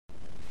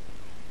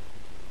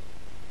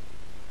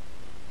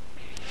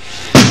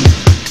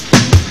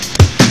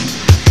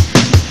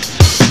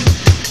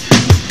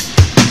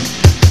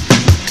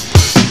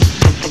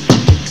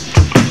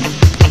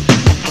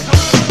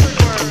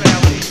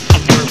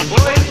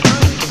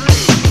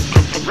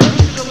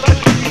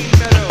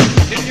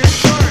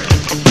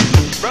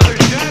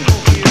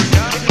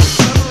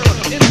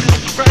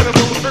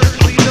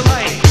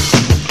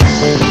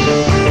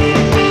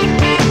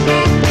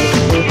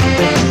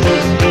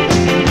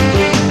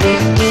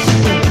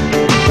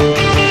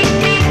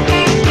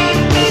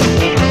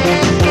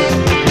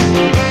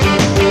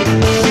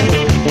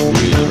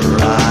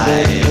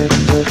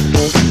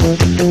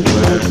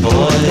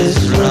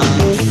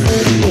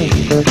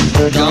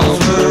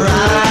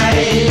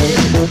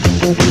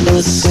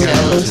the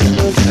skeleton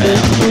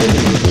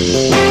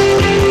family.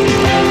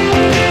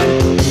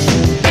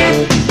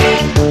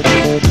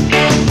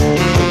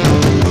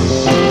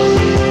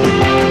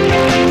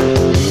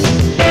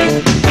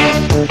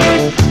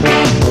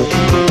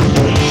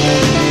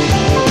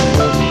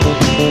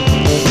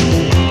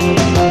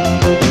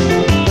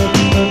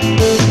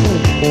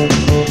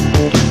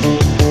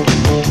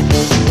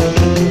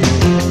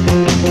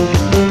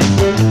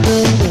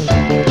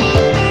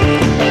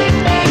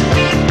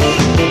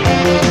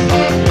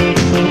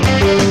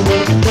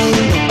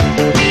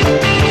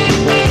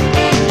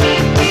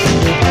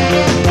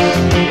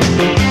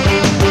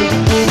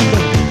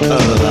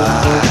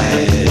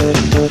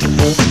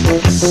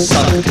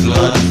 Suck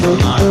blood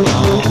from our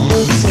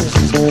bones.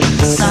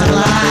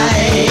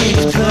 Sunlight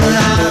burn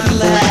our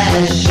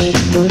flesh.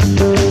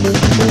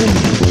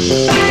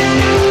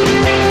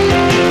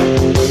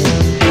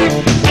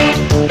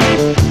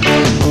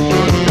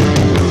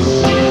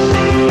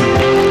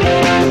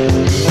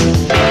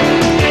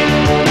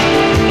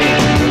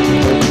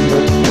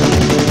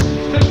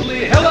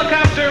 Simply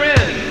helicopter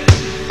in.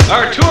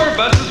 Our tour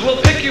buses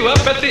will pick you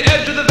up at the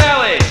edge of the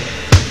valley.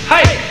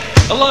 Hike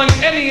along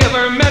any of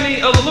our many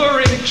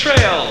alluring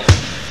trails.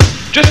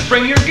 Just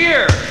bring your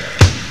gear.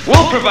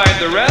 We'll provide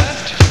the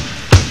rest.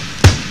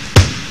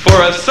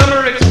 For a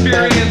summer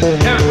experience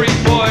every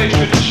boy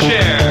should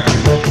share.